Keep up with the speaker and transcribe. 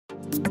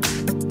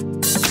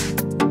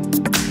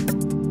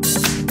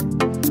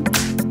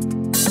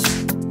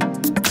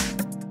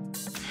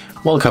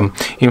Welcome.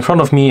 In front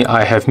of me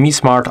I have Mi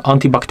Smart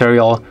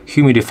Antibacterial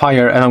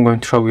Humidifier, and I'm going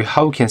to show you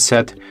how we can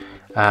set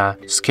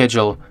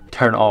schedule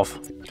turn off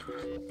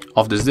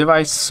of this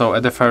device. So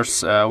at the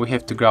first we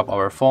have to grab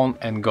our phone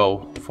and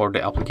go for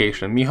the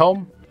application Mi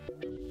Home.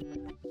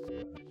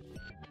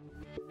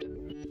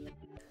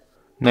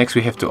 Next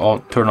we have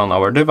to turn on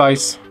our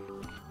device,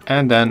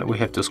 and then we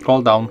have to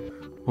scroll down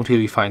until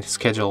we find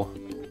schedule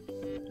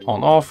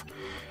on off.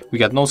 We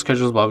got no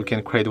schedules, but we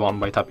can create one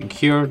by tapping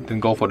here, then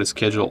go for the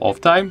schedule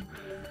of time.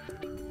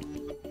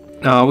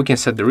 We can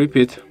set the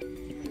repeat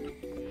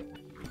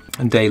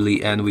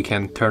daily, and we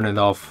can turn it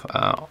off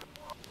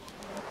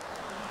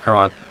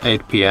around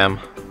 8 p.m.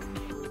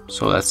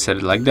 So let's set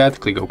it like that,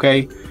 click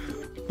OK,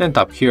 then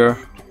tap here.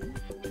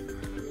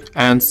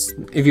 And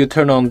if you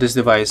turn on this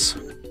device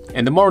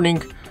in the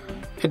morning,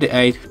 at the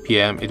 8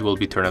 p.m. it will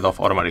be turned off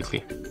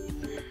automatically.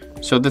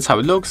 So that's how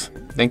it looks.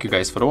 Thank you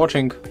guys for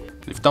watching.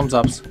 Leave thumbs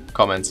ups,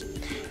 comments,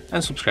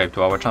 and subscribe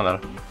to our channel.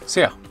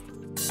 See ya!